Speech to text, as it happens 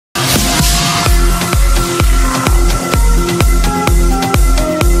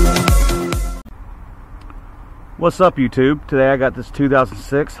What's up, YouTube? Today I got this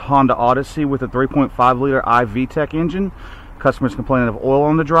 2006 Honda Odyssey with a 3.5 liter i-vtec engine. Customers complaining of oil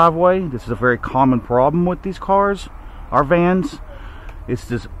on the driveway. This is a very common problem with these cars, our vans. It's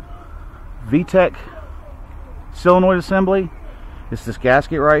this VTEC solenoid assembly. It's this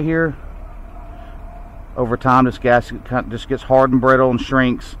gasket right here. Over time this gasket kind of just gets hard and brittle and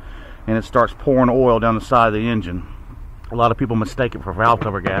shrinks, and it starts pouring oil down the side of the engine. A lot of people mistake it for valve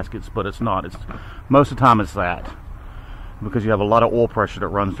cover gaskets, but it's not. It's most of the time it's that, because you have a lot of oil pressure that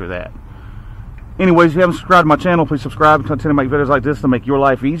runs through that. Anyways, if you haven't subscribed to my channel, please subscribe and continue to make videos like this to make your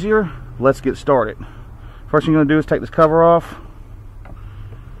life easier. Let's get started. First thing you're going to do is take this cover off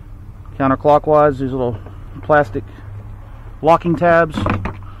counterclockwise. These little plastic locking tabs.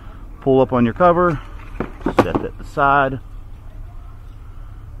 Pull up on your cover, set that aside.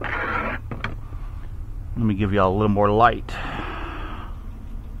 Let me give y'all a little more light.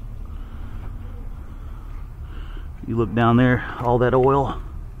 You look down there, all that oil,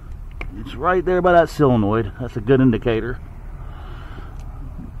 it's right there by that solenoid. That's a good indicator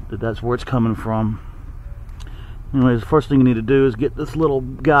that that's where it's coming from. Anyways, the first thing you need to do is get this little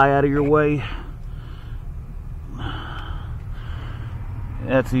guy out of your way.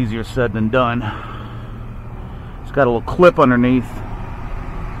 That's easier said than done. It's got a little clip underneath.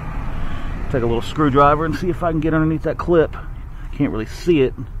 Take a little screwdriver and see if I can get underneath that clip. Can't really see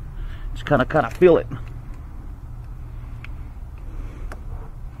it, just kind of feel it.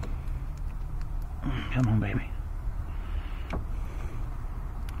 Come on, baby.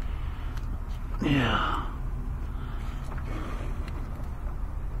 Yeah.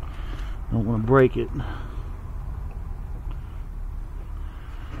 Don't want to break it.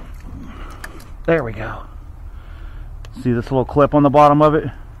 There we go. See this little clip on the bottom of it?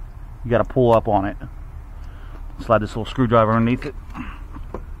 You got to pull up on it. Slide this little screwdriver underneath it.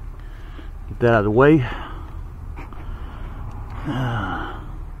 Get that out of the way.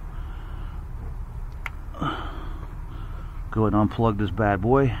 Go ahead and unplug this bad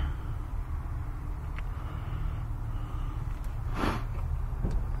boy.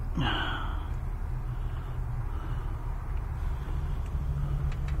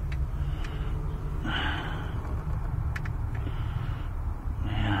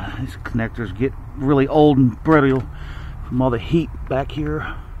 These connectors get really old and brittle from all the heat back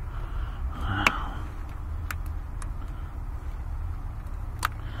here.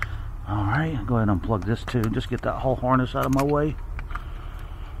 Alright, go ahead and unplug this too. Just get that whole harness out of my way.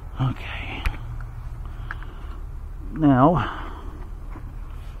 Okay. Now,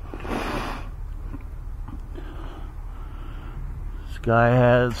 this guy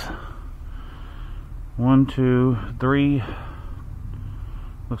has 1, 2, 3.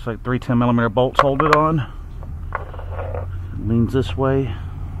 Looks like 3 10mm bolts hold it on. It leans this way.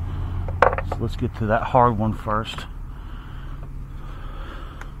 So let's get to that hard one first.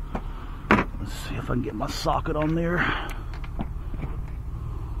 Let's see if I can get my socket on there.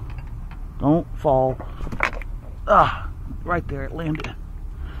 Don't fall. Ah, right there it landed.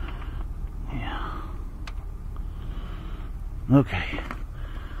 Yeah. Okay.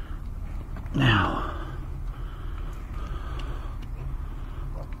 Now,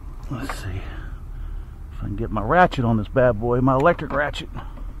 let's see if I can get my ratchet on this bad boy, my electric ratchet.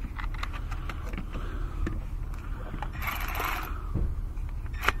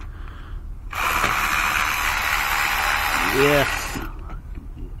 Yes,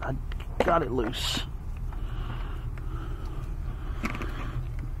 I got it loose.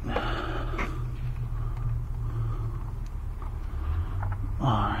 All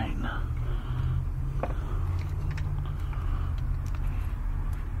right.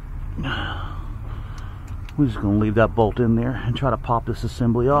 We're just going to leave that bolt in there and try to pop this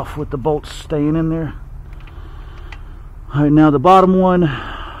assembly off with the bolts staying in there. Alright, now the bottom one.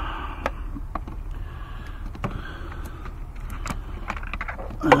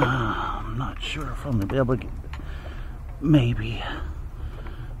 I'm not sure if I'm going to be able to get, maybe.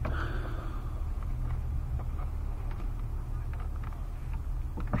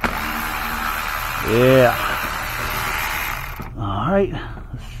 Yeah. Alright,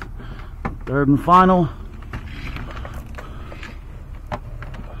 third and final.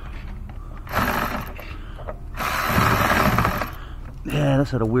 Yeah,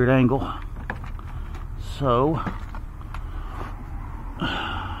 that's at a weird angle. So,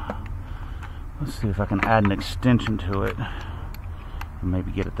 let's see if I can add an extension to it and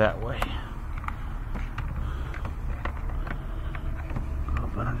maybe get it that way. Go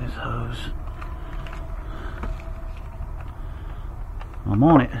up under this hose. I'm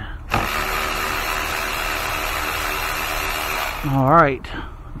on it. Alright.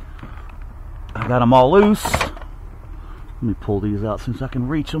 I got them all loose. Let me pull these out since I can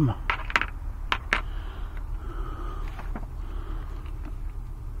reach them.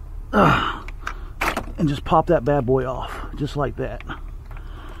 And just pop that bad boy off, just like that.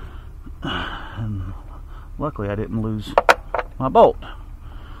 And luckily I didn't lose my bolt.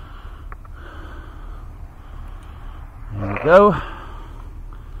 There we go.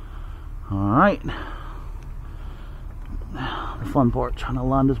 Alright. The fun part, trying to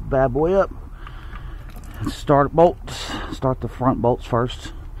line this bad boy up. And start bolts. Start the front bolts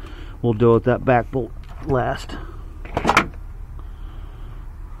first. We'll deal with that back bolt last.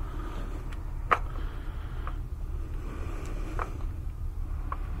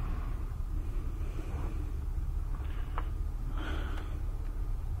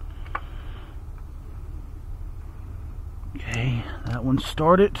 Okay, that one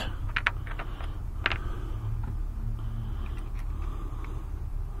started.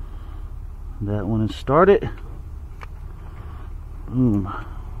 That one is started. Boom.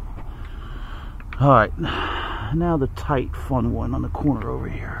 Alright, now the tight, fun one on the corner over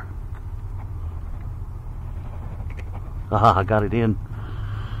here. Ah, I got it in.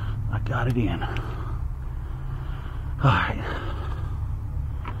 I got it in. Alright.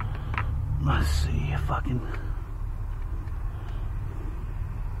 Let's see if I can...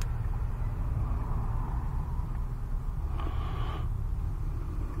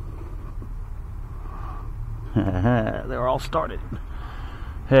 They're all started.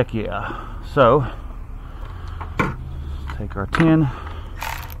 Heck yeah. So, take our 10,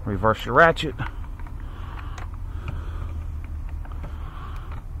 reverse your ratchet.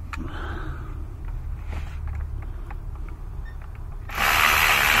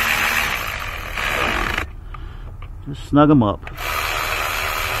 Just snug them up.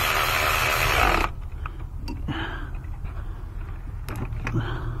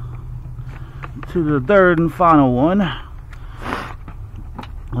 To the third and final one.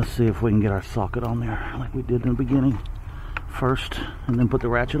 Let's see if we can get our socket on there like we did in the beginning first, and then put the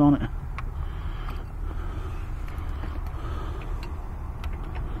ratchet on it.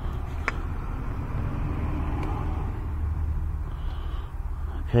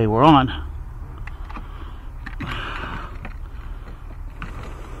 Okay, we're on.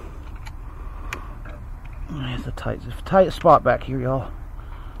 It's a tight spot back here, y'all.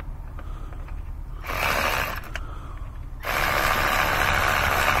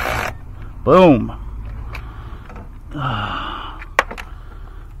 Boom.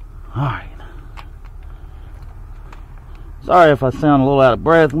 Alright. Sorry if I sound a little out of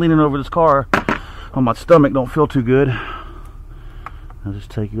breath leaning over this car. Oh, my stomach don't feel too good. I'll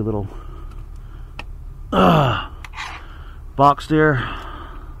just take your little box there.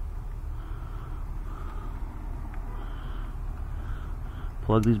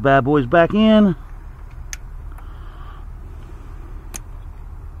 Plug these bad boys back in.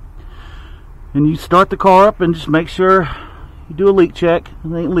 And you start the car up and just make sure you do a leak check.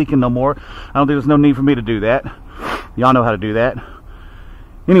 It ain't leaking no more. I don't think there's no need for me to do that. Y'all know how to do that.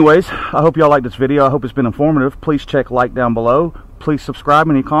 Anyways, I hope y'all like this video. I hope it's been informative. Please check like down below. Please subscribe.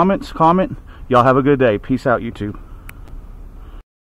 Any comments? Comment. Y'all have a good day. Peace out, YouTube.